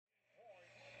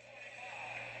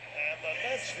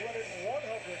Nets win it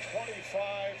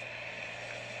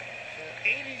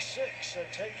 125-86 and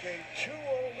take a 2-0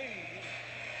 lead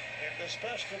in this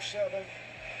best-of-7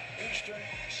 Eastern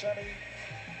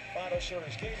Semifinal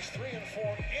series. Games 3 and 4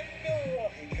 in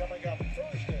Milwaukee coming up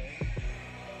Thursday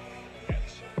and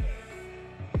Sunday.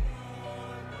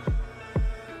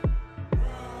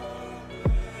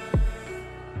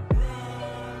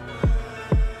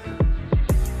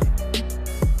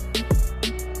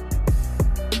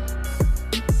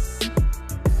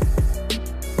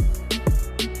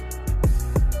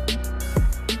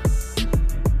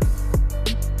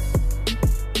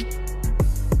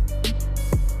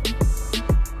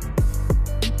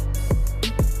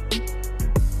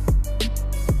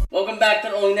 Welcome back to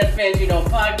the Only Net Fans You Know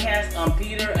podcast. I'm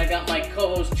Peter. I got my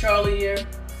co-host Charlie here.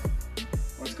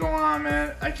 What's going on,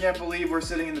 man? I can't believe we're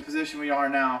sitting in the position we are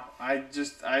now.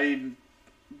 I'm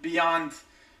beyond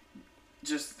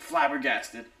just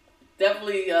flabbergasted.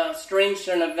 Definitely strange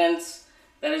turn of events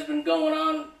that has been going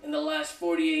on in the last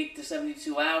 48 to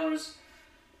 72 hours.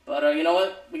 But you know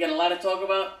what? We got a lot to talk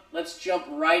about. Let's jump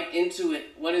right into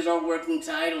it. What is our working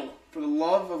title? For the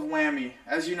love of Whammy.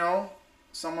 As you know,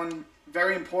 someone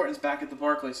very important is back at the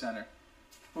Barclays Center.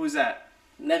 Who is that?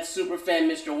 Nets superfan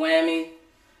Mr. Whammy.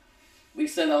 We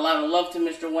send a lot of love to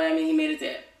Mr. Whammy. He made it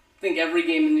to, I think, every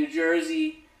game in New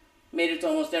Jersey. Made it to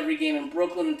almost every game in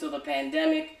Brooklyn until the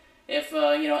pandemic. If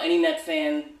any Net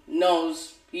fan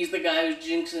knows, he's the guy who's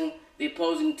jinxing the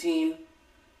opposing team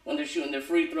when they're shooting their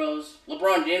free throws.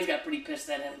 LeBron James got pretty pissed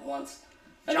at him once.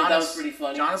 I thought that was pretty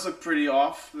funny. Giannis looked pretty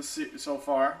off so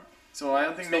far. So I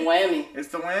don't think it's the whammy. It's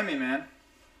the whammy, man.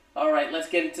 All right, let's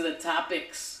get into the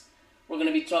topics. We're going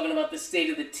to be talking about the state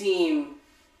of the team,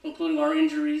 including our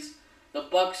injuries, the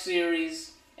Bucks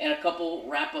series, and a couple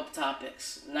wrap-up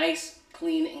topics. Nice,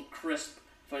 clean, and crisp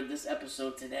for this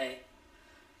episode today.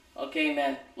 Okay,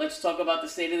 man, let's talk about the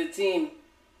state of the team.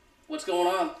 What's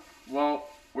going on? Well,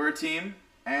 we're a team,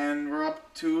 and we're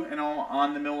up 2-0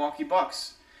 on the Milwaukee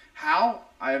Bucks. How?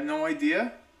 I have no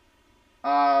idea.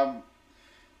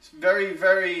 It's very,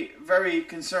 very, very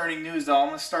concerning news, though. I'm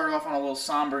going to start off on a little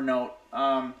somber note.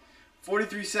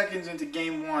 43 seconds into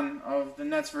Game 1 of the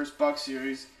Nets vs. Bucks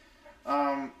series,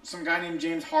 some guy named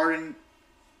James Harden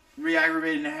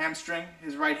re-aggravated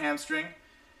his right hamstring.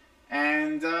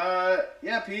 And,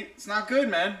 yeah, Pete, it's not good,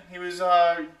 man. He was,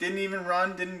 didn't even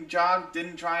run, didn't jog,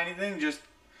 didn't try anything, just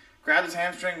grabbed his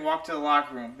hamstring, walked to the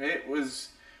locker room. It was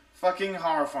fucking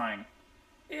horrifying.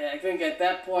 Yeah, I think at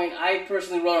that point, I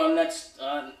personally wrote on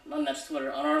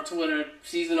our Twitter,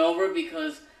 season over,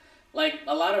 because, like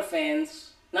a lot of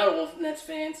fans, not all Nets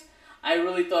fans, I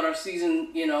really thought our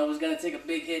season, was going to take a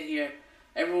big hit here.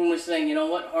 Everyone was saying, you know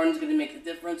what, Harden's going to make the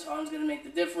difference,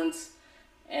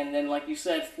 And then, like you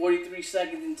said, 43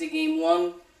 seconds into Game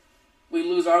 1, we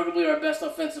lose arguably our best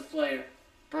offensive player.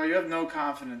 Bro, you have no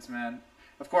confidence, man.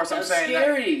 Of course, I'm saying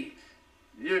scary.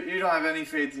 That you don't have any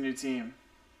faith in your team.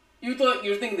 You thought you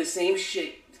were thinking the same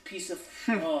shit, piece of.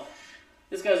 Oh,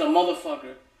 this guy's a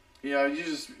motherfucker. Yeah, you're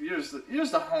just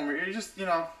a homer. You're just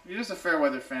a fair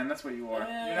weather fan. That's what you are.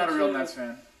 Yeah, you're not a real Nets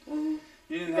fan. Mm-hmm.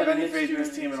 You didn't have any faith in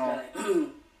this team at all.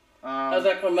 How's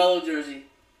that Carmelo jersey?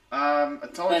 I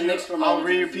told you. I'll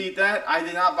repeat that. I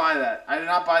did not buy that. I did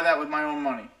not buy that with my own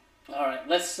money. All right,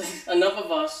 enough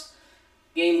of us.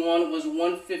 Game 1 was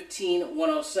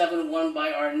 115-107, won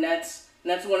by our Nets.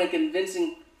 Nets won in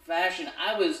convincing fashion.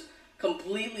 I was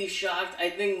completely shocked. I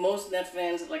think most Nets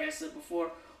fans, like I said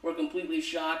before, were completely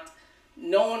shocked.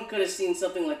 No one could have seen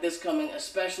something like this coming,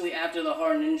 especially after the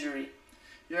Harden injury.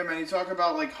 Yeah, man, you talk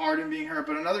about like Harden being hurt,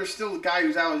 but another still guy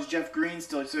who's out is Jeff Green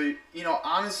still. So,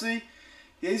 honestly,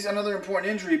 he's another important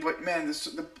injury, but man,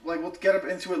 we'll get up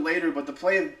into it later, but the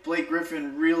play of Blake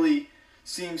Griffin really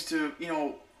seems to,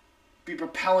 be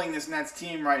propelling this Nets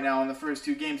team right now in the first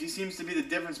 2 games. He seems to be the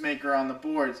difference maker on the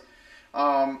boards.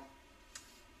 On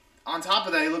top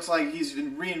of that, he looks like he's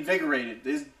been reinvigorated.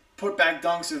 His putback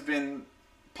dunks have been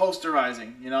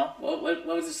posterizing, What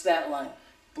was the stat line?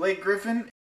 Blake Griffin,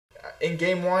 in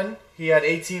Game 1, he had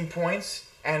 18 points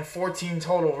and 14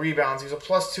 total rebounds. He was a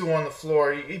 +2 on the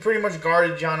floor. He pretty much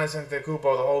guarded Giannis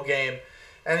Antetokounmpo the whole game.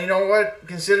 And you know what?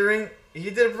 Considering,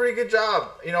 he did a pretty good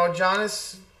job.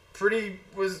 Giannis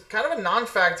was kind of a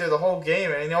non-factor the whole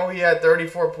game. And he had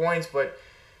 34 points, but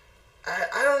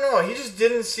I don't know. He just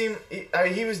didn't seem.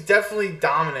 He was definitely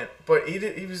dominant, but he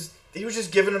was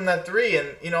just giving him that 3,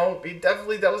 and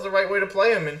that was the right way to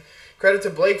play him. And credit to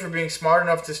Blake for being smart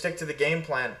enough to stick to the game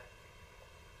plan.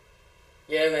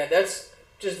 Yeah, man, that's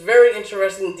just very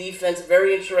interesting defense,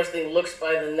 very interesting looks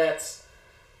by the Nets.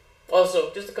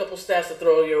 Also, just a couple stats to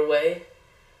throw your way.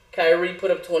 Kyrie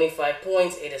put up 25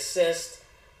 points, 8 assists.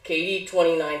 KD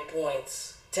 29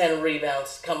 points, 10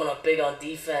 rebounds, coming up big on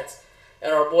defense.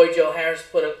 And our boy Joe Harris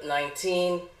put up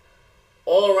 19.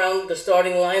 All around the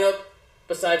starting lineup,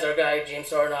 besides our guy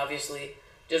James Harden, obviously,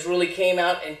 just really came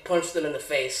out and punched them in the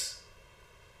face.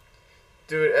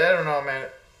 Dude, I don't know, man.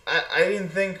 I didn't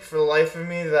think for the life of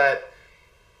me that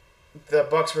the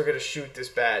Bucks were going to shoot this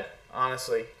bad,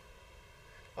 honestly.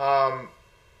 Other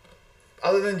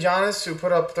than Giannis, who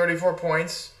put up 34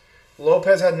 points,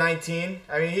 Lopez had 19.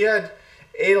 I mean, he had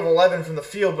 8 of 11 from the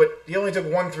field, but he only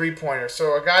took 1 3-pointer.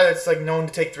 So a guy that's like known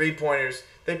to take 3-pointers,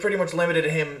 they pretty much limited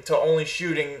him to only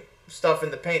shooting stuff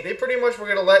in the paint. They pretty much were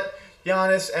going to let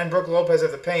Giannis and Brook Lopez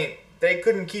have the paint. They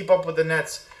couldn't keep up with the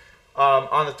Nets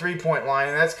on the 3-point line,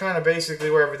 and that's kind of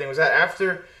basically where everything was at.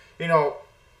 After,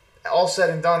 all said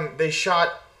and done, they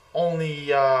shot only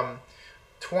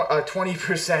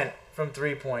 20% from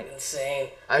 3-point. Insane.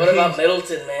 What about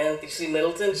Middleton, man? Did you see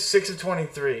Middleton? 6 of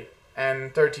 23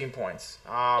 and 13 points.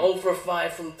 0 for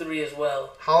 5 from 3 as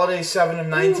well. Holiday 7 of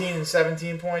 19 and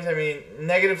 17 points. I mean,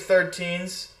 negative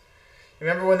 13s.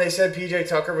 Remember when they said P.J.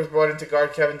 Tucker was brought in to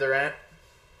guard Kevin Durant?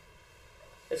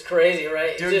 It's crazy,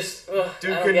 right? Dude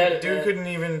couldn't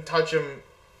even touch him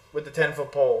with the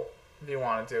 10-foot pole if he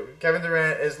wanted to. Kevin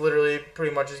Durant is literally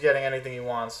pretty much just getting anything he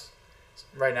wants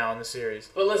right now in the series.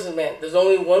 But listen, man, there's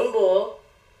only one ball,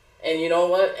 and you know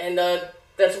what? And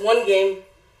that's one game.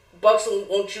 Bucks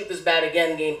won't shoot this bad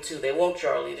again game 2. They won't,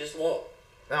 Charlie. Just won't.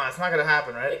 No, it's not going to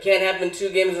happen, right? It can't happen 2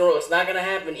 games in a row. It's not going to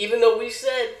happen. Even though me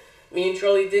and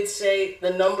Charlie did say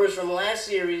the numbers from last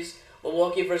series,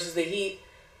 Milwaukee versus the Heat,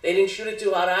 they didn't shoot it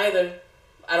too hot either.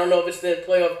 I don't know if it's the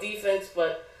playoff defense,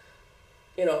 but,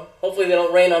 hopefully they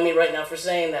don't rain on me right now for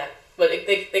saying that. But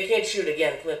they can't shoot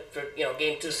again for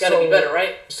game 2. It's got to be better,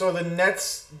 right? So the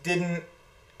Nets didn't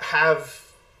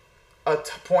have a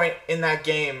point in that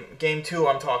game. Game 2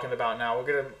 I'm talking about now.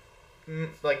 We're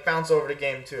going to bounce over to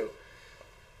game 2.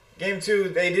 Game 2,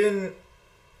 they didn't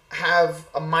have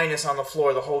a minus on the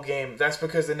floor the whole game. That's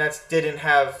because the Nets didn't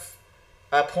have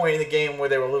a point in the game where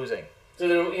they were losing.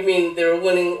 So you mean they were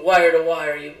winning wire to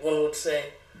wire, one would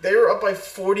say? They were up by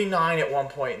 49 at one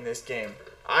point in this game.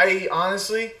 I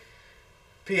honestly,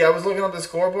 I was looking up the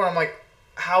scoreboard. I'm like,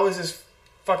 how is this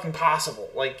fucking possible?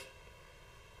 Like,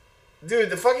 dude,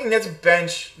 the fucking Nets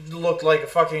bench looked like a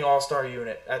fucking all-star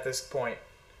unit at this point.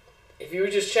 If you were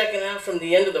just checking out from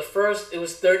the end of the first, it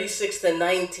was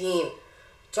 36-19.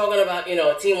 Talking about,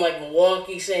 a team like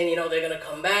Milwaukee saying, they're going to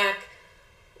come back.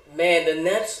 Man, the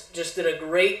Nets just did a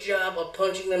great job of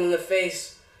punching them in the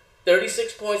face.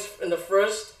 36 points in the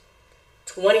first,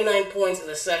 29 points in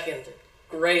the second.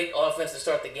 Great offense to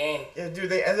start the game. Yeah, dude,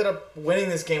 they ended up winning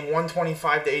this game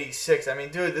 125-86. I mean,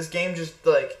 dude, this game just,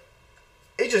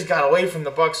 it just got away from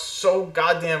the Bucks so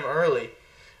goddamn early.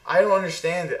 I don't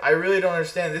understand it. I really don't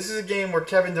understand. This is a game where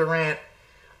Kevin Durant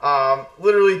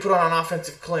literally put on an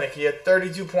offensive clinic. He had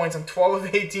 32 points on 12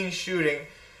 of 18 shooting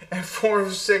and 4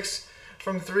 of 6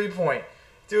 from 3-point.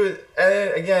 Dude, and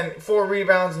then again, 4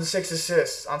 rebounds and 6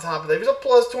 assists on top of that. He was a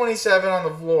plus 27 on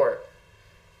the floor.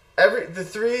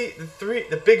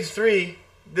 The big three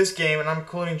this game, and I'm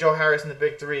including Joe Harris in the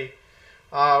big three,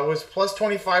 was plus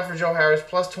 25 for Joe Harris,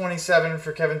 plus 27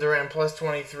 for Kevin Durant, and plus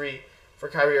 23 for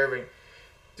Kyrie Irving.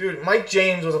 Dude, Mike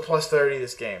James was a plus 30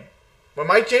 this game. When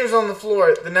Mike James was on the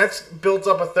floor, the Nets built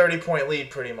up a 30-point lead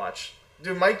pretty much.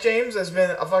 Dude, Mike James has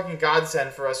been a fucking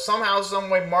godsend for us. Somehow,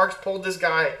 someway, Marks pulled this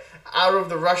guy out of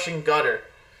the Russian gutter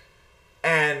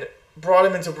and brought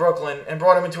him into Brooklyn and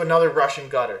brought him into another Russian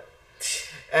gutter.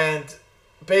 And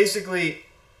basically,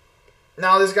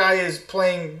 now this guy is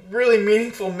playing really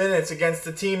meaningful minutes against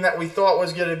the team that we thought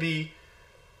was going to be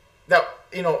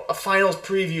a finals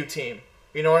preview team.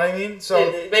 You know what I mean? So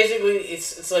yeah, basically,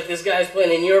 it's like this guy's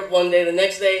playing in Europe one day. The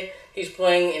next day, he's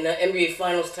playing in an NBA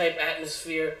Finals type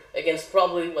atmosphere against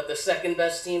probably the second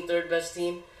best team, third best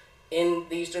team in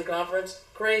the Eastern Conference.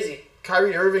 Crazy.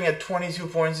 Kyrie Irving had 22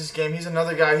 points this game. He's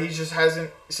another guy. He just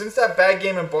hasn't, since that bad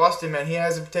game in Boston, man. He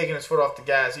hasn't taken his foot off the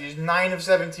gas. He's 9 of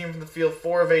 17 from the field,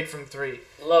 4 of 8 from 3.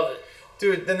 Love it,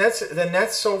 dude. The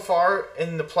Nets so far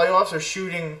in the playoffs are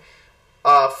shooting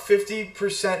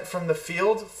 50% from the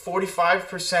field,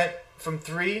 45% from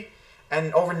 3,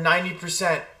 and over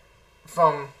 90%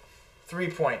 from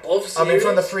 3-point.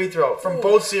 From the free throw. From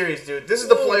both series, dude. This is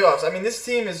the playoffs. I mean, this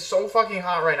team is so fucking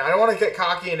hot right now. I don't want to get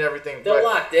cocky and everything. They're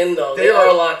locked in, though. They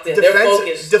are locked in. They're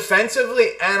focused.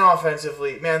 Defensively and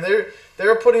offensively. Man,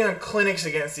 they're putting on clinics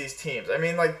against these teams. I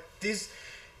mean, I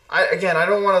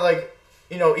don't want to,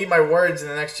 eat my words in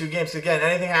the next 2 games. Again,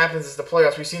 anything happens, it's the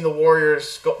playoffs. We've seen the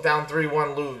Warriors go down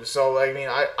 3-1 lose. So,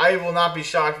 I will not be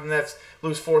shocked if the Nets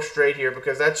lose 4 straight here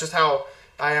because that's just how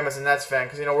I am as a Nets fan,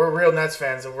 because we're real Nets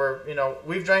fans, and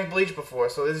we've drank bleach before,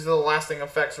 so these are the lasting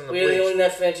effects from the bleach. We're the only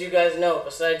Nets fans you guys know,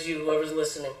 besides you, whoever's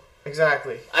listening.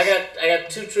 Exactly. I got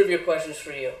 2 trivia questions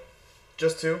for you.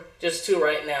 Just 2? Just 2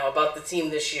 right now about the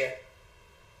team this year.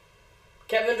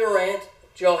 Kevin Durant,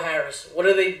 Joe Harris. What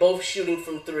are they both shooting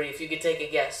from 3? If you could take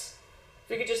a guess.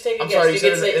 If you could just take a guess, sorry, you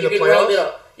could say in you the could round playoffs? it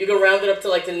up. You can round it up to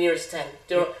like the nearest 10.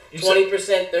 20%,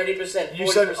 30%, 40%.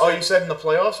 You said in the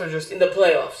playoffs or just in the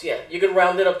playoffs? Yeah, you could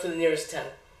round it up to the nearest 10.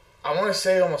 I want to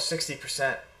say almost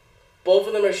 60%. Both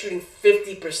of them are shooting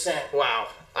 50%. Wow.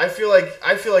 I feel like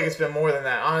it's been more than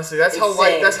that. Honestly, that's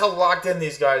how locked in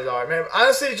these guys are, man.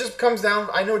 Honestly, it just comes down.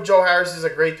 I know Joe Harris is a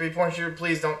great 3-point shooter.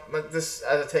 Please don't let this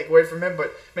as a takeaway from him.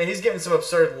 But man, he's getting some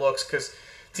absurd looks because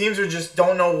teams are just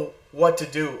don't know what to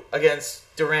do against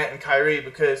Durant and Kyrie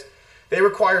because they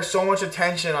require so much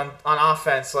attention on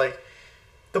offense. Like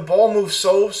the ball moves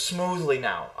so smoothly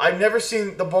now. I've never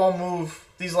seen the ball move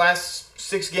these last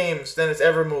 6 games than it's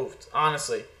ever moved.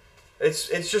 Honestly.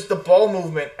 It's just the ball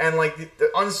movement and like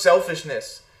the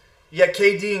unselfishness. Yet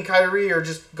KD and Kyrie are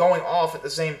just going off at the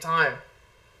same time.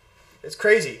 It's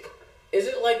crazy. Is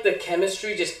it like the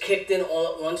chemistry just kicked in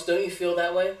all at once? Don't you feel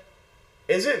that way?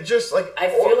 Is it just like I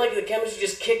feel like the chemistry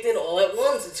just kicked in all at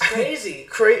once. It's crazy.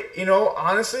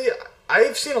 Honestly,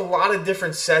 I've seen a lot of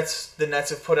different sets the Nets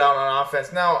have put out on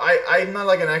offense. Now, I'm not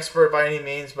like an expert by any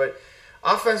means, but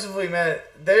offensively, man,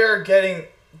 they're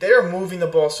moving the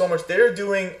ball so much. They're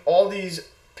doing all these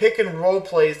pick and roll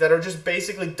plays that are just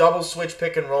basically double switch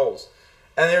pick and rolls.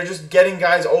 And they're just getting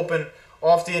guys open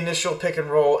off the initial pick and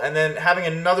roll and then having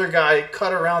another guy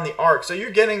cut around the arc. So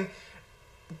you're getting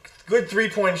good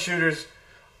 3-point shooters,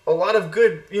 a lot of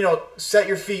good, set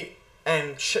your feet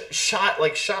and shot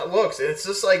looks. And it's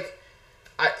just like,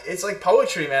 it's like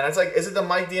poetry, man. It's like, is it the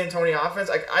Mike D'Antoni offense?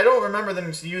 I don't remember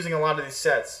them using a lot of these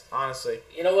sets, honestly.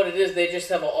 You know what it is? They just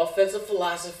have an offensive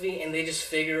philosophy, and they just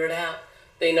figure it out.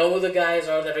 They know who the guys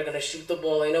are that are going to shoot the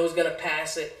ball. They know who's going to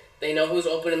pass it. They know who's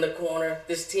open in the corner.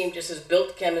 This team just has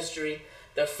built chemistry.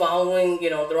 They're following,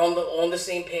 they're on the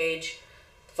same page,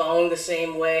 following the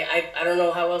same way. I don't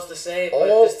know how else to say it, but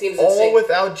this team's insane. All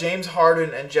without James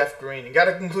Harden and Jeff Green. You got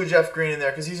to include Jeff Green in there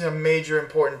because he's a major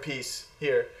important piece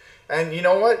here. And you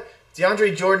know what?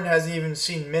 DeAndre Jordan hasn't even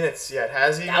seen minutes yet,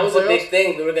 has he? That was a big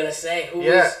thing we were going to say.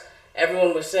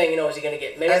 Everyone was saying, is he going to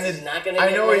get minutes? Is he not going to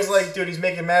get minutes? I know he's like, dude, he's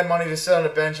making mad money to sit on a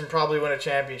bench and probably win a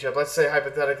championship. Let's say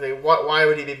hypothetically, why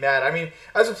would he be mad? I mean,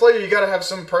 as a player, you got to have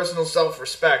some personal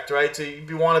self-respect, right? So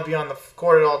you want to be on the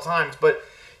court at all times. But,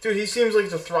 dude, he seems like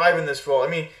to thrive in this role. I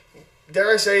mean,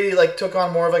 dare I say he took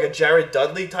on more of like a Jared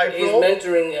Dudley type role? He's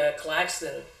mentoring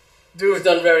Claxton. Dude, he's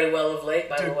done very well of late,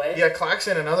 by the way. Yeah,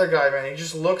 Claxton, another guy, man. He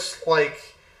just looks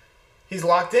like he's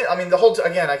locked in. I mean,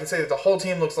 I can say that the whole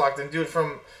team looks locked in.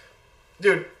 From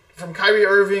Kyrie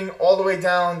Irving all the way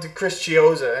down to Chris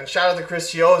Chiozza. And shout out to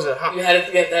Chris Chiozza. You had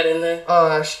to get that in there.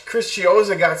 Chris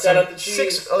Chiozza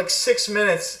got 6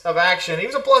 minutes of action. He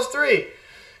was a +3.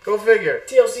 Go figure.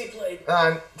 TLC played.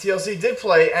 TLC did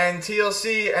play, and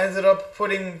TLC ended up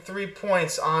putting 3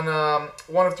 points on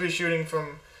 1 of 3 shooting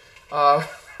from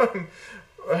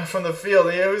the field.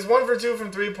 It was 1 for 2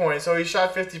 from 3 points, so he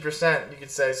shot 50%, you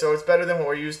could say. So it's better than what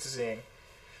we're used to seeing.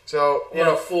 So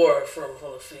 4 from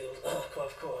the field.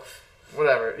 Cough.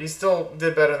 Whatever. He still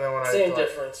did better than what I thought. Same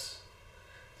difference.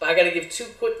 But I got to give 2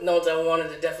 quick notes I wanted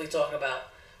to definitely talk about.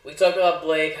 We talked about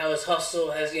Blake, how his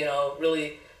hustle has,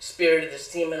 really spirited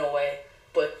this team in a way.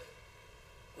 But,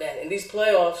 man, in these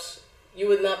playoffs, you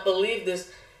would not believe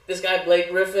this. This guy,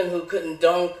 Blake Griffin, who couldn't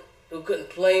dunk, who couldn't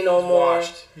play no more.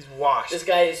 He's washed. This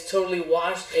guy is totally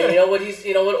washed. And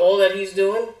you know what all that he's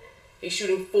doing? He's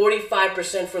shooting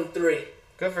 45% from 3.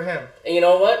 Good for him. And you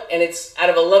know what? And it's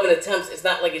out of 11 attempts. It's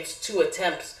not like it's 2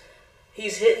 attempts.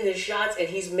 He's hitting his shots and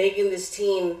he's making this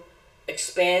team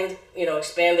expand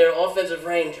their offensive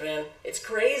range, man. It's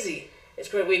crazy. It's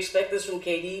great. We expect this from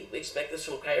KD. We expect this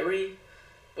from Kyrie.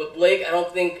 But Blake, I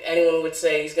don't think anyone would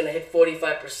say he's going to hit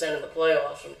 45% in the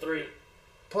playoffs from 3.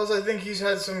 Plus, I think he's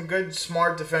had some good,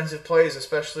 smart defensive plays,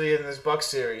 especially in this Bucks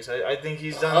series. I think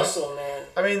he's done hustle, man.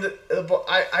 I mean,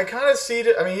 I kind of see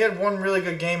it. I mean, he had one really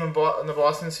good game in the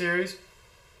Boston series,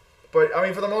 but I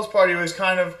mean, for the most part, he was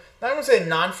kind of not going to say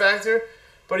non-factor,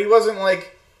 but he wasn't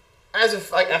as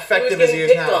effective as he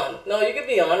is now. No, you could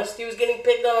be honest. He was getting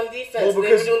picked on defense. They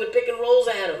were doing the pick and rolls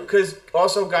at him. Because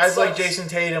also guys like Jason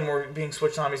Tatum were being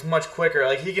switched on. He's much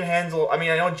quicker. He can handle. I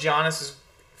mean, I know Giannis is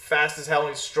fast as hell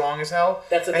and he's strong as hell.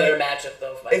 That's a better matchup,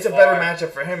 though. It's a better matchup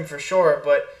for him, for sure.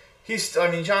 But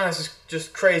Giannis is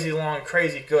just crazy long,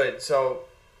 crazy good. So,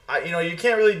 you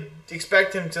can't really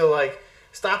expect him to,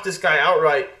 stop this guy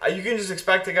outright. You can just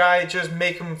expect a guy, just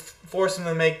force him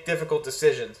to make difficult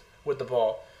decisions with the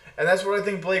ball. And that's what I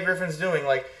think Blake Griffin's doing.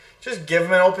 Like, just give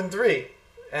him an open three.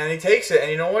 And he takes it.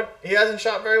 And you know what? He hasn't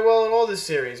shot very well at all this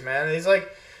series, man. And he's like,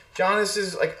 Giannis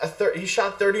is like he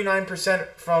shot 39%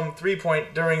 from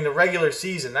 3-point during the regular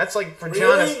season. That's like for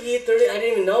Giannis. Really? He hit 30? I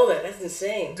didn't even know that. That's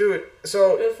insane. Dude,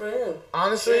 so good for him.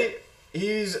 Honestly,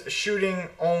 he's shooting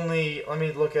only, let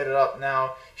me look at it up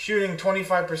now, shooting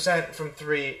 25% from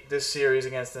 3 this series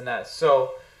against the Nets.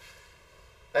 So,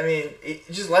 I mean,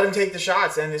 just let him take the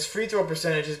shots. And his free throw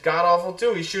percentage is god-awful,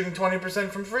 too. He's shooting 20%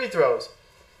 from free throws.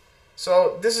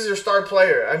 So, this is your star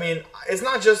player. I mean, it's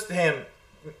not just him.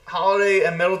 Holiday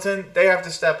and Middleton, they have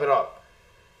to step it up.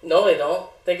 No, they don't.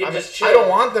 They can just chill. I don't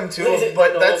want them to,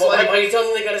 but that's like... Why are you telling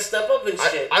them they got to step up and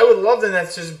shit? I would love the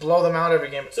Nets to just blow them out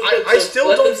every game. So I still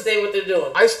let don't... them stay what they're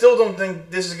doing. I still don't think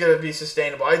this is going to be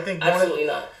sustainable. I think... Absolutely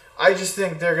not. I just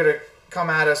think they're going to come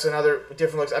at us in other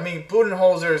different looks. I mean,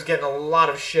 Budenholzer is getting a lot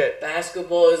of shit.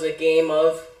 Basketball is a game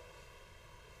of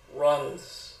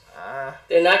runs.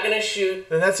 They're not going to shoot...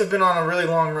 The Nets have been on a really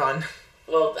long run.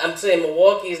 Well, I'm saying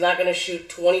Milwaukee is not going to shoot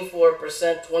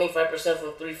 24%, 25%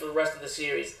 from 3 for the rest of the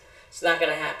series. It's not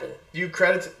going to happen. Do you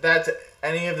credit that to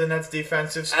any of the Nets'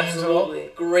 defensive schemes Absolutely. At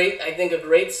all? Great. I think a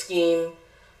great scheme.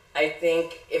 I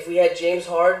think if we had James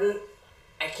Harden,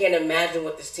 I can't imagine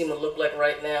what this team would look like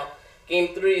right now.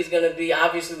 Game 3 is going to be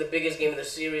obviously the biggest game of the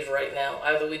series right now.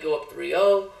 Either we go up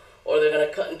 3-0 or they're going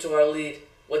to cut into our lead.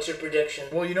 What's your prediction?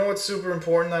 Well, you know what's super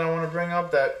important that I want to bring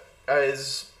up that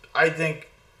is, I think,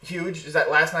 huge is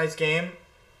that last night's game.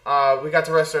 We got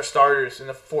to rest our starters in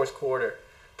the fourth quarter,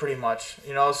 pretty much.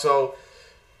 You know, so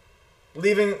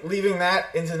leading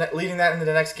that into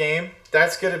the next game,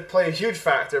 that's going to play a huge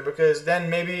factor because then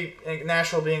maybe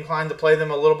Nash will be inclined to play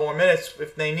them a little more minutes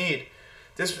if they need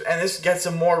this, and this gets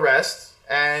them more rest.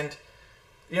 And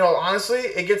you know, honestly,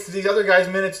 it gets these other guys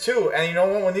minutes too. And you know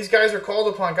what? When these guys are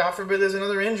called upon, God forbid there's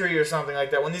another injury or something like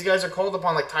that. When these guys are called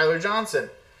upon, like Tyler Johnson.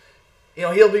 You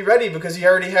know, he'll be ready because he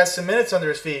already has some minutes under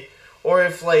his feet. Or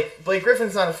if, like, Blake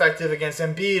Griffin's not effective against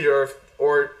Embiid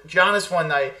or Giannis one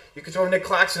night, you could throw Nick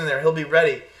Claxton in there. He'll be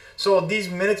ready. So these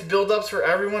minutes build-ups for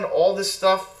everyone, all this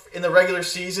stuff in the regular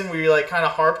season we, like, kind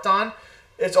of harped on,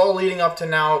 it's all leading up to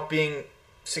now being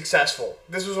successful.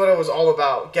 This was what it was all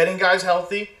about. Getting guys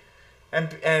healthy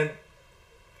and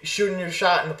shooting your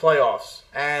shot in the playoffs.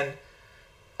 And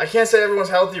I can't say everyone's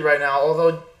healthy right now,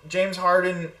 although James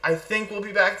Harden, I think, will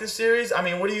be back this series. I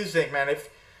mean, what do you think, man?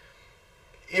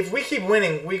 If we keep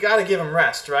winning, we got to give him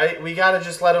rest, right? We got to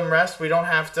just let him rest. We don't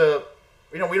have to,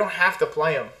 we don't have to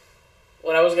play him.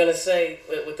 What I was gonna say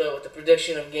with the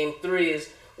prediction of Game 3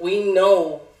 is we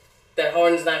know that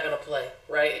Harden's not gonna play,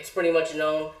 right? It's pretty much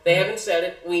known. They haven't said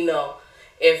it. We know.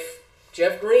 If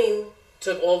Jeff Green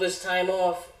took all this time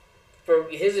off for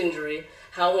his injury,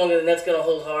 how long are the Nets gonna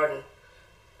hold Harden?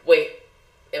 Wait.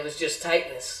 It was just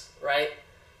tightness, right?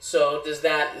 So does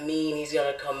that mean he's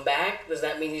going to come back? Does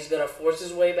that mean he's going to force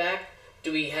his way back?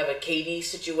 Do we have a KD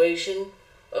situation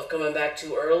of coming back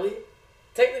too early?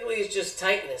 Technically, it's just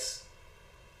tightness.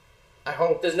 I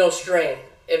hope. There's no strain.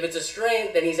 If it's a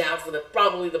strain, then he's out for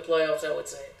probably the playoffs, I would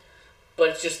say. But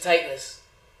it's just tightness.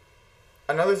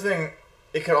 Another thing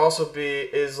it could also be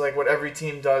is like what every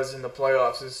team does in the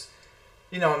playoffs is,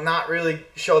 you know, not really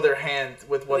show their hand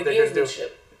with what they're going to do.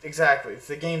 Exactly. It's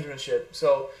the gamesmanship.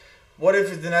 So what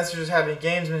if the Nets are just having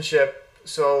gamesmanship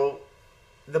so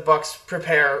the Bucks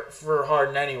prepare for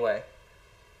Harden anyway?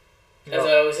 You know?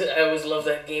 I always love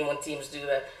that game when teams do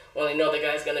that. When they know the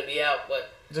guy's going to be out, but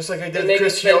just like they did with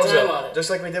Chris Chiozza. Just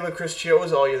like we did with Chris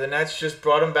Chiozza all year. The Nets just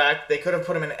brought him back. They could have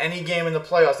put him in any game in the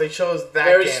playoffs. They chose that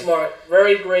Very game. smart.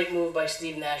 Very great move by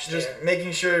Steve Nash just there.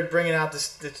 Making sure, bringing out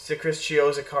the Chris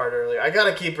Chiozza card earlier. I got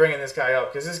to keep bringing this guy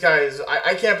up because this guy is...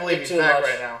 I can't believe he's back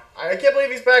right now. I can't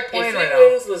believe he's back playing right now.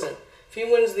 Listen, if he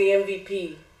wins the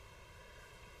MVP,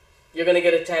 you're going to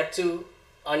get a tattoo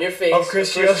on your face. Oh,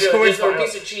 Chris Chiozza just for a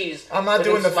piece of cheese. I'm not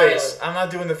doing the face. I'm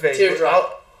not doing the face.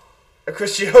 Teardrop. A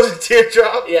Chris Chiozza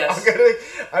teardrop? Yes.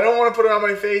 I don't want to put it on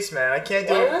my face, man. I can't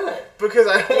do it. Why not? Because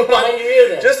I don't want... behind your ear,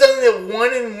 then. Just on the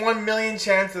 1 in 1 million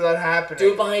chance of that happening.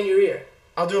 Do it behind your ear.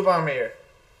 I'll do it behind my ear.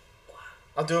 Wow.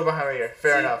 I'll do it behind my ear.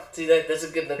 Fair enough. See, that's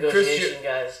a good negotiation,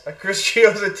 guys. A Chris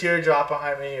Chiozza teardrop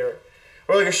behind my ear.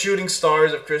 Or like a shooting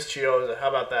stars of Chris Chiozza. How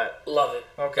about that? Love it.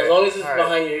 Okay. As long as it's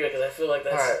behind your ear, because I feel like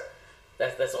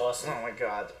that's awesome. Oh, my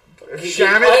God. If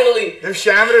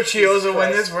Shamet or Chiozza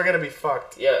win this, we're going to be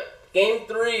fucked. Yeah. Game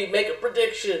 3, make a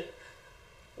prediction.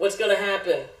 What's gonna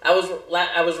happen? I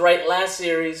was right last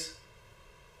series.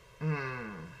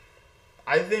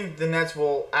 I think the Nets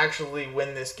will actually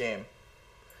win this game.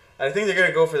 I think they're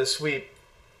gonna go for the sweep.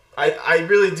 I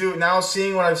really do. Now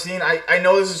seeing what I've seen, I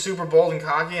know this is super bold and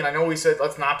cocky, and I know we said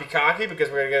let's not be cocky because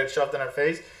we're going to get it shoved in our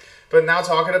face. But now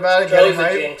talking about it, Charlie's getting a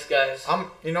hype, jinx, guys.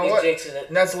 you know He's what? jinxing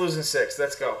it. Nets losing 6.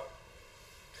 Let's go.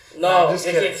 No, just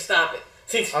you kidding. can't stop it.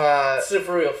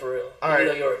 For real. All Even right.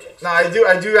 though you're a jinx. No, I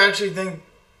do actually think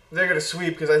they're going to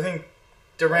sweep because I think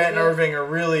Durant and Irving are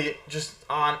really just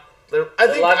on. They're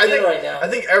locked in right now. I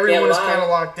think everyone is Can't lie. kind of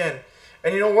locked in.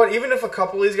 And you know what? Even if a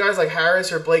couple of these guys like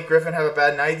Harris or Blake Griffin have a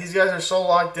bad night, these guys are so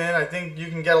locked in. I think you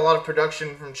can get a lot of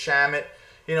production from Shamet.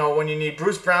 You know, when you need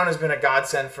Bruce Brown has been a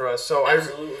godsend for us. So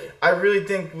Absolutely. I really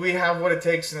think we have what it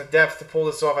takes in the depth to pull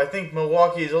this off. I think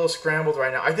Milwaukee is a little scrambled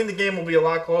right now. I think the game will be a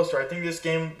lot closer. I think this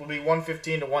game will be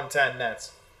 115 to 110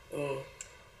 Nets.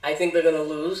 I think they're gonna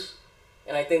lose,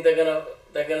 and I think they're gonna.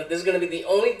 This is gonna be the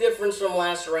only difference from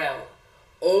last round.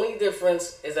 Only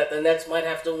difference is that the Nets might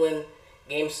have to win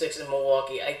Game 6 in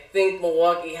Milwaukee. I think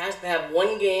Milwaukee has to have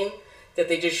one game that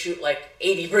they just shoot like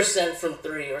 80% from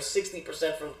 3 or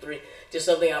 60% from 3. Just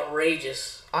something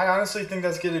outrageous. I honestly think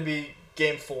that's going to be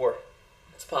Game 4.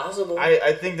 It's possible.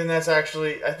 I think the Nets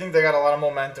actually, I think they got a lot of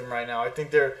momentum right now. I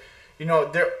think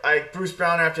Bruce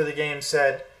Brown after the game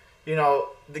said, you know,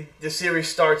 the series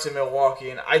starts in Milwaukee,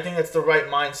 and I think that's the right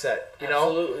mindset, you know?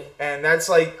 Absolutely. And that's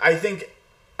like, I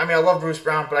love Bruce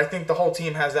Brown, but I think the whole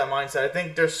team has that mindset. I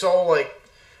think they're so like,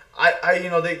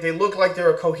 they look like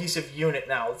they're a cohesive unit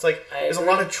now. It's like there's a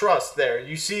lot of trust there.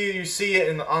 You see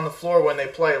it on the floor when they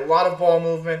play. A lot of ball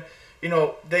movement. You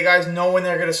know, they guys know when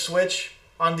they're gonna switch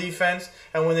on defense,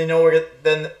 and when they know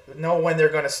when they're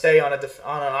gonna stay on an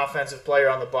offensive player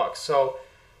on the Bucks. So,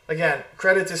 again,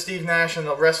 credit to Steve Nash and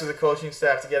the rest of the coaching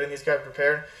staff to getting these guys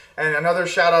prepared. And another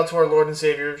shout out to our Lord and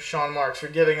Savior Sean Marks for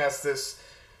giving us this,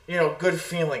 good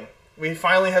feeling. We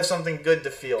finally have something good to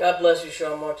feel. God bless you,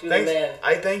 Sean Marks. You're the man.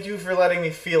 I thank you for letting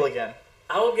me feel again.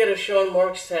 I will get a Sean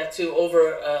Marks tattoo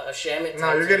over a Shamet tattoo.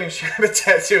 No, you're getting Shamet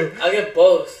tattoo. I'll get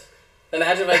both.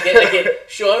 Imagine if I get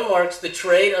Sean Marks, the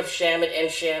trade of Shamet and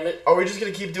Shamet. Are we just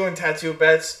gonna keep doing tattoo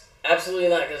bets? Absolutely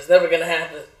not, because it's never gonna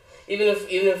happen. Even if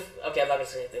okay, I'm not gonna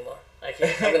say anything more. I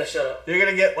can't. I'm gonna shut up. You're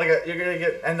gonna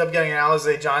end up getting an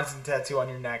Alizé Johnson tattoo on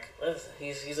your neck. Listen,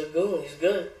 he's a goon. He's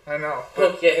good. I know.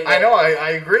 Okay, I know.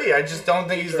 I agree. I just don't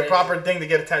think he's the proper thing to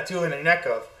get a tattoo on your neck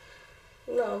of.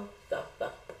 No.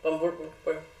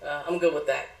 I'm good with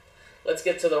that. Let's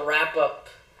get to the wrap up.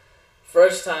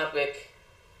 First topic.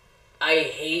 I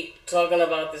hate talking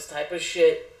about this type of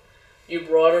shit. You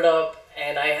brought it up,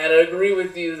 and I had to agree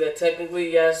with you that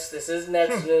technically, yes, this is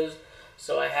Nets news,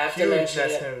 so I have to mention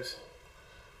Nets it. news.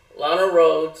 Lana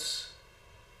Rhodes,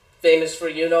 famous for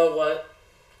you know what,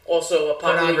 also a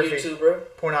popular YouTuber.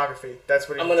 Pornography. That's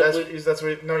what he.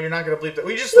 No, you're not gonna bleep that.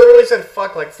 We just literally said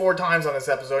fuck like 4 times on this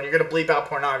episode. And you're gonna bleep out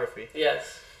pornography.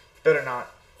 Yes. Better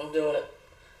not. I'm doing it.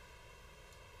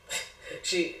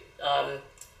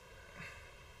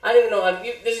 I don't even know how.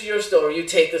 This is your story. You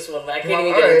take this one. I can't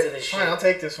even get into this shit. Fine, I'll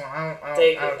take this one.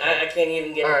 I can't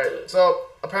even get into it. So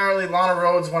apparently Lana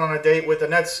Rhodes went on a date with the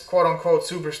Nets quote unquote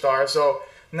superstar. So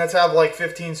Nets have like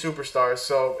 15 superstars.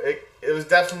 So it was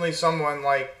definitely someone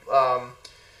like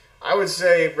I would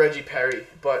say Reggie Perry.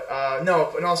 But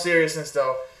no, in all seriousness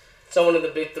though. Someone in the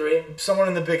big three. Someone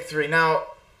in the big three. Now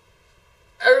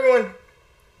everyone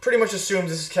pretty much assumes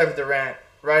this is Kevin Durant,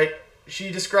 right?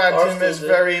 She described him as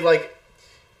very like.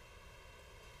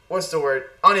 What's the word?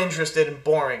 Uninterested and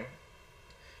boring.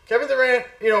 Kevin Durant,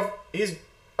 he's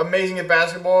amazing at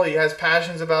basketball. He has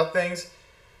passions about things.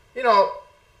 I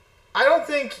don't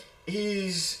think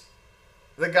he's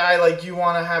the guy like you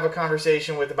want to have a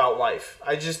conversation with about life.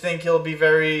 I just think he'll be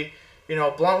very,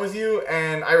 blunt with you,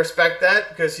 and I respect that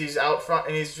because he's out front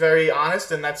and he's very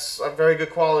honest, and that's a very good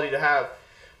quality to have.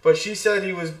 But she said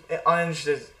he was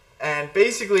uninterested, and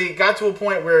basically got to a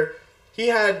point where he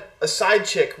had a side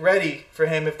chick ready for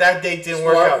him if that date didn't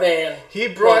work out. Man. He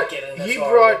brought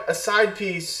a side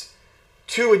piece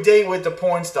to a date with the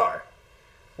porn star,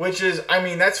 which is,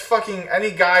 that's fucking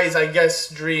any guy's, I guess,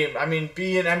 dream.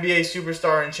 Be an NBA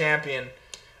superstar and champion,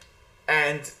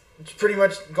 and pretty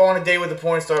much go on a date with a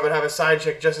porn star, but have a side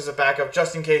chick just as a backup,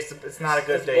 just in case it's not a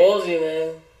good date. Ballsy,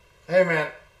 man. Hey, man,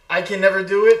 I can never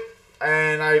do it,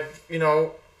 and I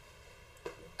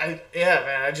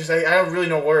don't really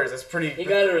know words. That's pretty. He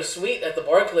got her a suite at the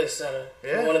Barclays Center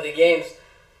for one of the games.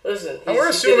 Listen, and we're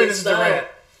assuming this is Durant.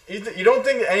 You don't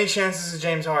think that any chance this is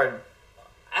James Harden?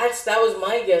 That was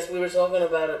my guess. We were talking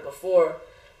about it before.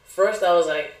 First, I was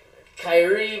like,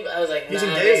 Kyrie. I was like, he's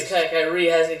engaged. Kyrie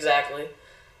has exactly.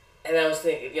 And I was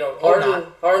thinking,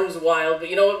 Harden's wild, but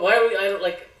you know what? Why are we?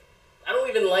 I I don't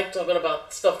even like talking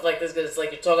about stuff like this because it's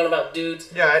like you're talking about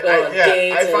dudes. Yeah, going on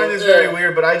dates I find this very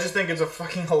weird, but I just think it's a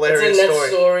fucking hilarious it's a Nets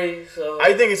story. So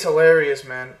I think it's hilarious,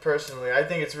 man. Personally, I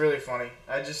think it's really funny.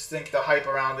 I just think the hype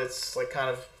around it's like kind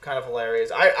of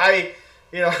hilarious. I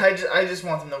just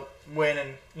want them to win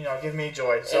and give me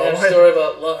joy. So and a story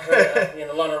about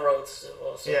Lana Rhodes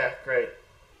also. Yeah, great.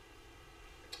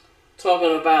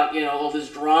 Talking about all this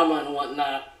drama and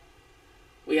whatnot.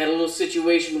 We had a little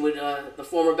situation with the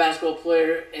former basketball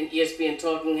player and ESPN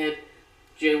talking head,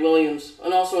 Jay Williams,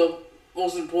 and also,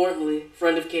 most importantly,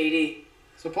 friend of KD.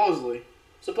 Supposedly.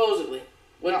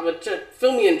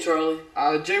 Fill me in, Charlie.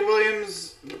 Jay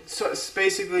Williams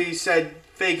basically said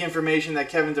fake information that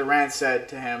Kevin Durant said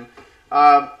to him.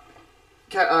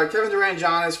 Kevin Durant and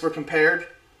Giannis were compared,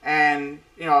 and,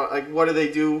 what do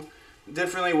they do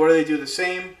differently? What do they do the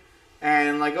same?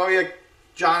 And, oh, yeah,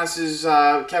 Giannis is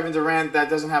Kevin Durant that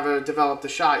doesn't have developed a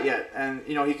shot yet. And,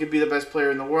 he could be the best player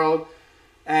in the world.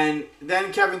 And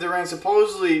then Kevin Durant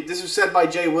supposedly, this was said by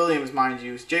Jay Williams, mind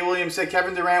you. Jay Williams said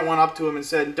Kevin Durant went up to him and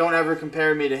said, don't ever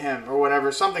compare me to him or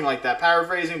whatever, something like that.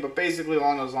 Paraphrasing, but basically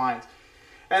along those lines.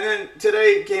 And then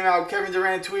today came out, Kevin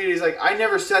Durant tweeted, he's like, I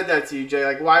never said that to you, Jay.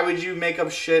 Like, why would you make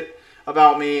up shit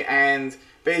about me and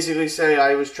basically say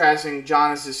I was trashing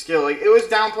Giannis' skill? Like, it was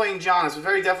downplaying Giannis. It was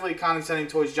very definitely condescending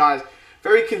towards Giannis.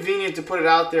 Very convenient to put it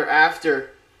out there after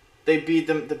they beat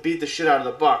the shit out of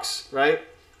the Bucks, right?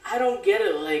 I don't get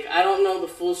it. Like, I don't know the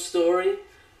full story,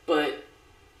 but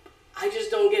I just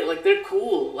don't get it. Like, they're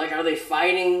cool. Like, are they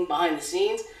fighting behind the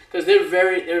scenes? Because they're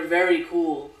very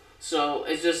cool. So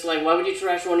it's just like, why would you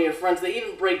trash one of your friends? They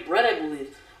even break bread, I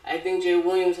believe. I think Jay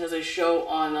Williams has a show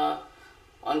on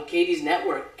KD's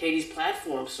network, KD's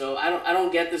platform. So I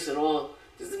don't get this at all.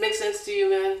 Does it make sense to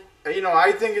you, man?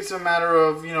 I think it's a matter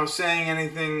of, saying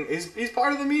anything. He's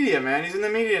part of the media, man. He's in the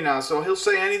media now, so he'll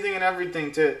say anything and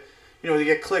everything to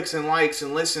get clicks and likes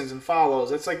and listens and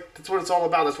follows. That's what it's all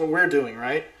about. That's what we're doing,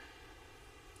 right?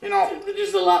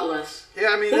 Just a lot less. Yeah,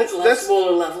 I mean, that's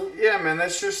smaller level. Yeah, man,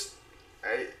 that's just...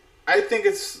 I think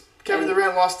it's... Kevin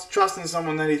Durant lost trust in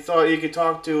someone that he thought he could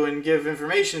talk to and give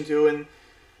information to, and...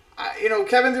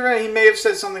 Kevin Durant, he may have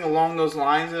said something along those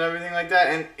lines and everything like that.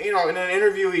 And, in an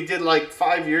interview he did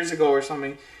 5 years ago or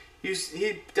something,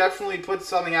 he definitely put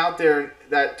something out there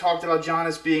that talked about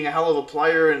Giannis being a hell of a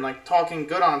player and, talking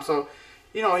good on him. So,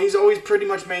 he's always pretty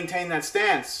much maintained that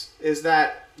stance, is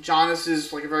that Giannis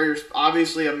is, a very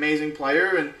obviously amazing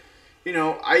player. And,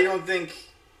 I don't think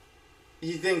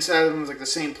he thinks that of them as, the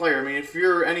same player. I mean, if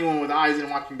you're anyone with eyes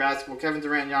and watching basketball, Kevin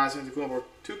Durant and Giannis Antetokounmpo are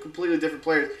two completely different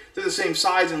players. They're the same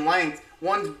size and length.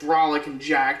 One's brolic and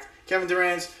jacked. Kevin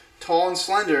Durant's tall and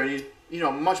slender, and he's,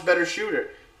 much better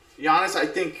shooter. Giannis, I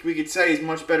think we could say, is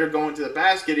much better going to the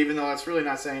basket, even though that's really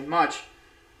not saying much.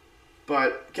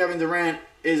 But Kevin Durant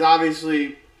is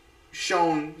obviously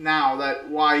shown now that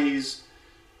why he's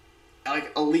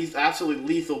absolutely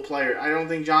lethal player. I don't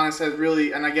think Giannis has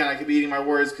really, and again, I could be eating my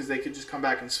words because they could just come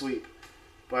back and sweep.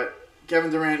 But Kevin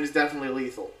Durant is definitely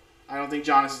lethal. I don't think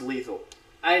Giannis is lethal.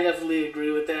 I definitely agree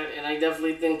with that, and I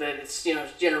definitely think that it's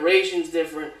generations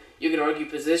different. You could argue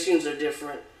positions are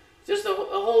different. Just a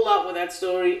whole lot with that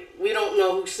story. We don't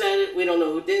know who said it. We don't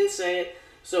know who didn't say it.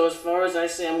 So as far as I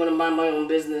say, I'm going to mind my own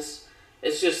business.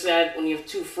 It's just sad when you have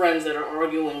two friends that are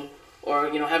arguing or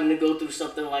having to go through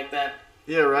something like that.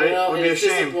 Yeah, right. It would be a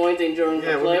shame. Disappointing during the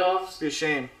playoffs. It'd be a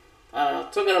shame.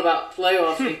 Talking about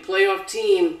playoffs, a playoff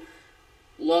team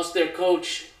lost their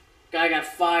coach. Guy got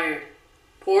fired.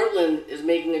 Portland is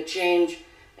making a change,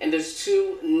 and there's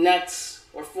two Nets,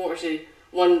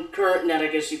 one current Net, I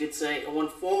guess you could say, and one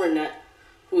former Net,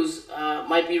 who's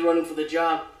might be running for the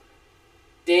job.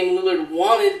 Dame Lillard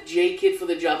wanted J. Kidd for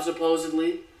the job,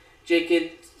 supposedly. J.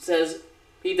 Kidd says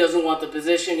he doesn't want the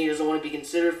position. He doesn't want to be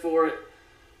considered for it.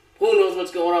 Who knows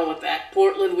what's going on with that?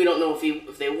 Portland, we don't know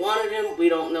if they wanted him. We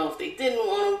don't know if they didn't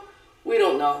want him. We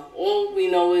don't know. All we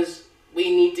know is we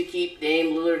need to keep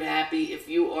Dame Lillard happy if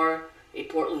you are a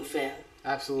Portland fan.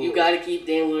 Absolutely. You got to keep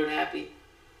Dame Lillard happy.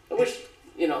 I wish,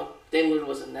 Dame Lillard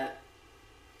wasn't that.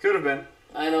 Could have been.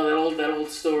 I know that old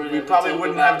story. We probably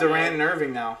wouldn't have Durant and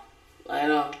Irving now. I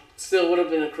know. Still would have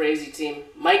been a crazy team.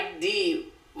 Mike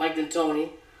D'Antoni,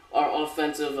 our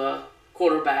offensive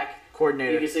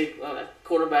coordinator. You could say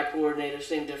quarterback coordinator,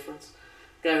 same difference.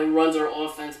 Guy who runs our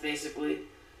offense, basically,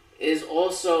 is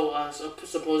also a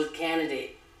supposed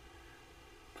candidate.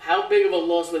 How big of a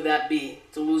loss would that be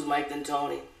to lose Mike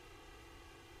D'Antoni?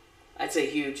 I'd say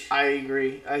huge. I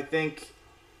agree. I think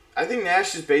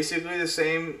Nash is basically the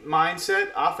same mindset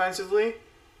offensively,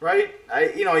 right?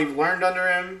 He learned under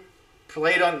him,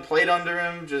 played under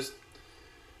him, just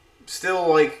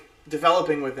still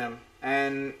developing with him.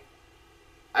 And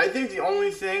I think the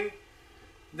only thing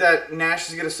that Nash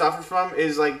is going to suffer from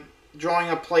is like drawing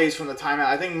up plays from the timeout.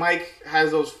 I think Mike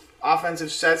has those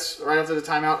offensive sets right after the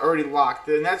timeout already locked.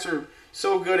 The Nets are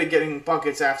so good at getting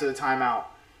buckets after the timeout.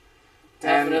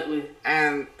 Definitely.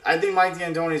 And I think Mike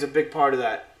D'Antoni is a big part of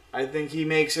that. I think he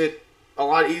makes it a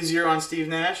lot easier on Steve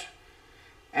Nash.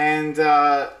 And,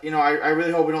 I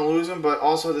really hope we don't lose him. But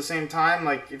also at the same time,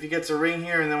 like, if he gets a ring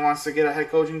here and then wants to get a head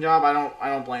coaching job, I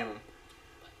don't blame him.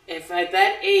 If at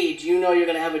that age you're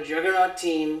going to have a juggernaut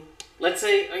team, let's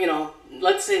say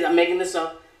I'm making this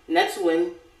up, Nets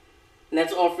win,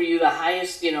 Nets offer you the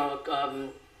highest,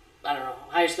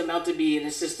 highest amount to be an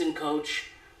assistant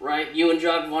coach, right? You and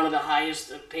Jug, one of the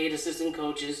highest paid assistant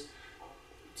coaches.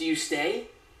 Do you stay?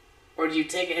 Or do you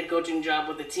take a head coaching job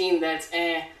with a team that's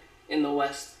in the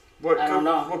West? I don't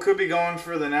know. What could be going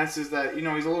for the Nets is that, he's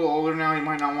a little older now. He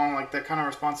might not want, like, that kind of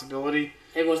responsibility.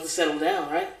 He wants to settle down,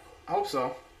 right? I hope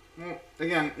so. Well,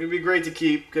 again, it would be great to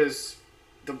keep because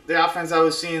the offense I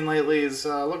was seeing lately is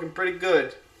looking pretty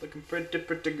good. Looking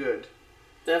pretty good.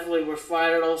 Definitely, we're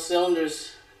fired at all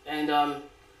cylinders. And I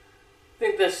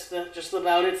think that's just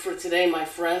about it for today, my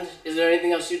friend. Is there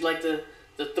anything else you'd like to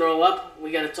throw up?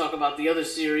 We got to talk about the other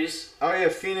series. Oh, yeah.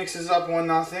 Phoenix is up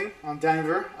 1-0 on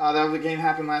Denver. The game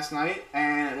happened last night.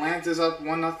 And Atlanta's up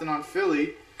 1-0 on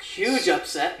Philly. Huge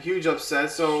upset. Huge upset.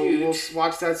 So we'll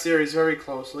watch that series very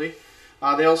closely.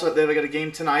 They got a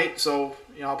game tonight, so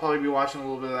I'll probably be watching a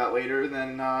little bit of that later.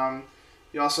 Then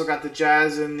you also got the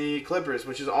Jazz and the Clippers,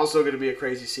 which is also going to be a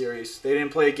crazy series. They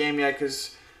didn't play a game yet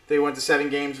because they went to 7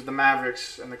 games with the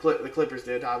Mavericks, and the Clippers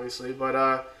did, obviously.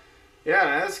 But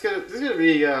this is gonna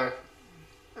be.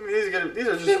 These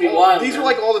are just wild, these are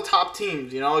like all the top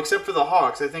teams, except for the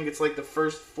Hawks. I think it's like the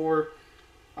first four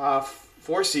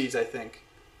seeds. I think.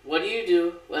 What do you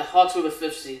do? The Hawks were the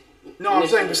 5th seed. No, I'm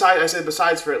saying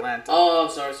besides for Atlanta. Oh,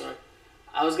 sorry.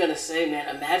 I was gonna say,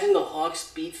 man, imagine the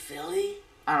Hawks beat Philly.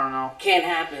 I don't know. Can't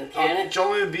happen, can it?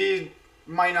 Joel Embiid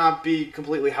might not be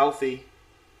completely healthy,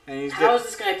 and how is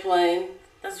this guy playing?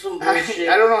 That's some bullshit.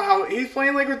 I don't know how he's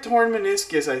playing, like with torn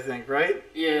meniscus, I think, right?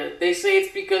 Yeah, they say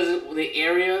it's because of the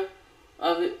area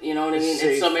of it. You know what I mean?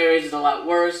 Safe. In some areas, it's a lot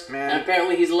worse. Man. And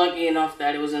apparently, he's lucky enough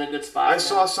that it was in a good spot. I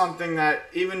saw something that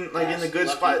even like in the good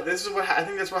spot. This is I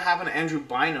think that's what happened to Andrew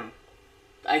Bynum.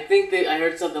 I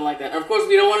heard something like that. And of course,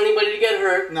 we don't want anybody to get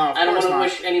hurt. No, I don't want to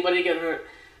wish anybody to get hurt.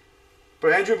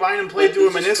 But Andrew Bynum played through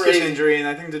a meniscus injury in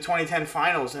I think the 2010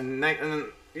 finals, and then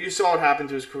you saw what happened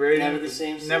to his career. Never the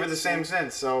same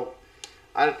since. So,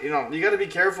 you got to be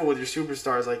careful with your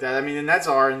superstars like that. I mean, the Nets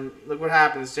are, and look what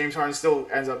happens. James Harden still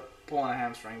ends up pulling a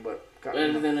hamstring, but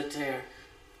better than a tear.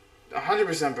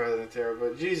 100% better than a tear.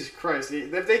 But Jesus Christ,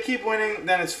 if they keep winning,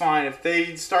 then it's fine. If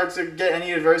they start to get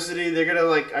any adversity, they're gonna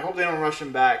I hope they don't rush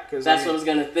him back. That's what I was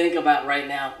gonna think about right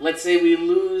now. Let's say we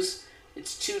lose,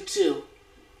 it's 2-2.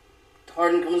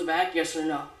 Harden comes back, yes or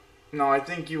no? No, I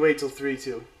think you wait till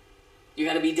 3-2. You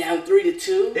got to be down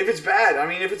 3-2. If it's bad, I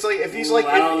mean, if it's like if he's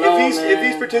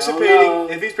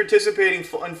participating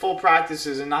in full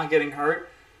practices and not getting hurt,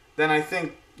 then I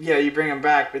think you bring him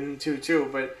back in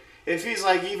 2-2. But if he's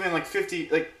like even like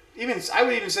 50, I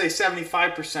would even say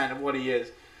 75% of what he is,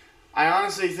 I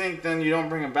honestly think then you don't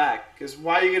bring him back because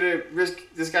why are you gonna risk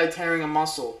this guy tearing a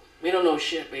muscle? We don't know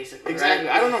shit basically. Exactly,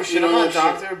 right? I don't know shit. I'm not a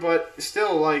doctor, but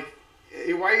still like.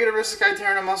 Why are you gonna risk this guy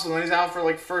tearing a muscle when he's out for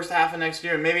like first half of next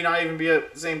year and maybe not even be the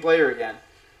same player again?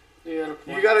 You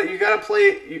gotta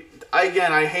play.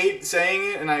 Again, I hate saying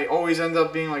it, and I always end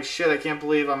up being like, shit. I can't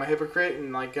believe I'm a hypocrite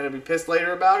and like gonna be pissed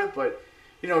later about it. But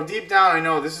deep down, I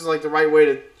know this is like the right way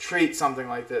to treat something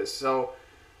like this. So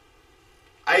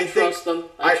I trust them.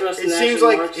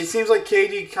 It seems like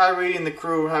KD, Kyrie, and the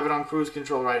crew have it on cruise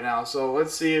control right now. So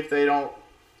let's see if they don't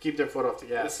keep their foot off the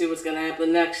gas. Let's see what's gonna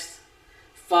happen next.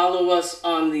 Follow us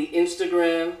on the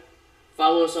Instagram.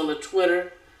 Follow us on the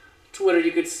Twitter.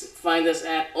 You could find us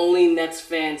at Only Nets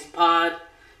Fans Pod.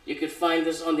 You could find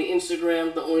us on the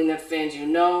Instagram, the Only Nets Fans You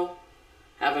Know.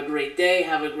 Have a great day.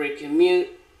 Have a great commute.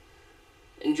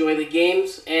 Enjoy the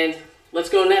games. And let's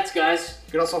go Nets, guys.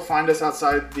 You could also find us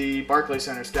outside the Barclays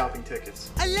Center scalping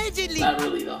tickets. Allegedly. Not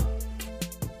really, though.